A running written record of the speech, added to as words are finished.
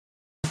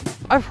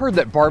I've heard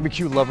that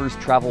barbecue lovers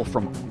travel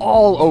from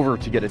all over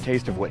to get a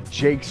taste of what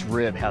Jake's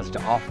Rib has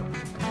to offer.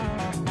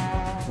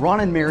 Ron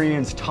and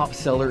Marianne's top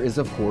seller is,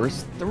 of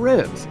course, the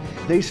ribs.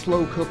 They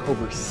slow cook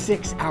over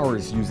 6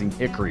 hours using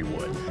hickory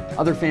wood.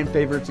 Other fan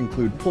favorites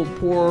include pulled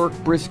pork,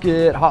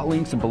 brisket, hot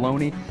links, and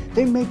bologna.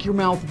 They make your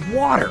mouth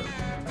water.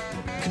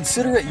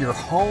 Consider it your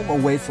home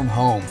away from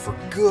home for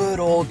good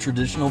old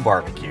traditional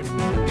barbecue.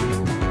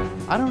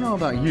 I don't know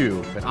about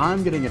you, but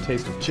I'm getting a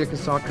taste of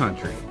Chickasaw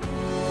country.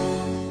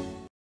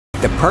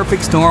 The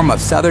perfect storm of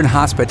Southern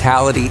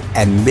hospitality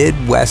and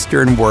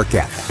Midwestern work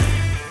ethic.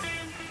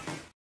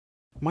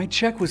 My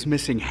check was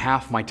missing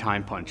half my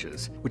time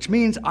punches, which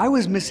means I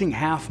was missing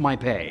half my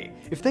pay.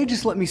 If they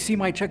just let me see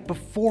my check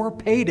before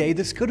payday,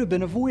 this could have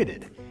been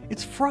avoided.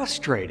 It's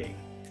frustrating.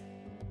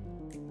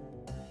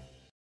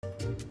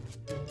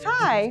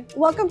 Hi,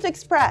 welcome to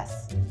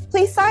Express.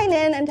 Please sign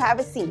in and have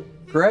a seat.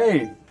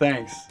 Great,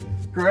 thanks.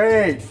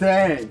 Great,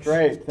 thanks.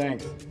 Great,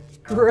 thanks.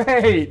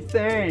 Great,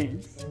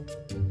 thanks.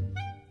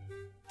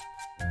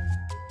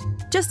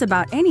 Just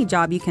about any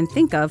job you can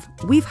think of,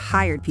 we've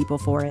hired people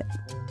for it.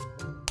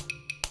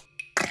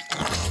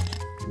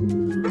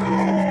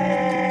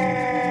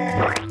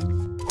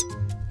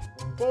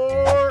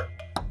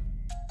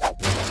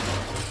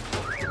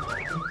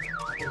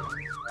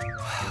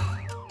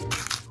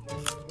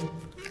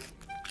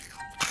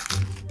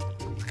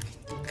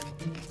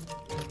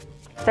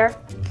 Sir,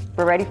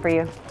 we're ready for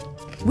you.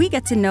 We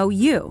get to know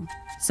you,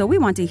 so we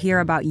want to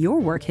hear about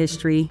your work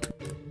history,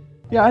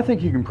 Yeah, I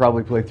think you can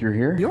probably play through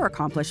here. your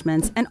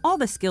accomplishments, and all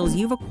the skills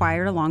you've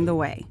acquired along the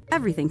way.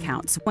 Everything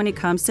counts when it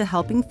comes to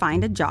helping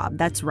find a job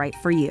that's right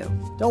for you.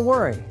 Don't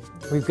worry,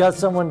 we've got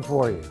someone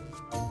for you.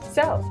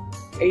 So,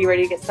 are you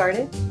ready to get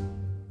started?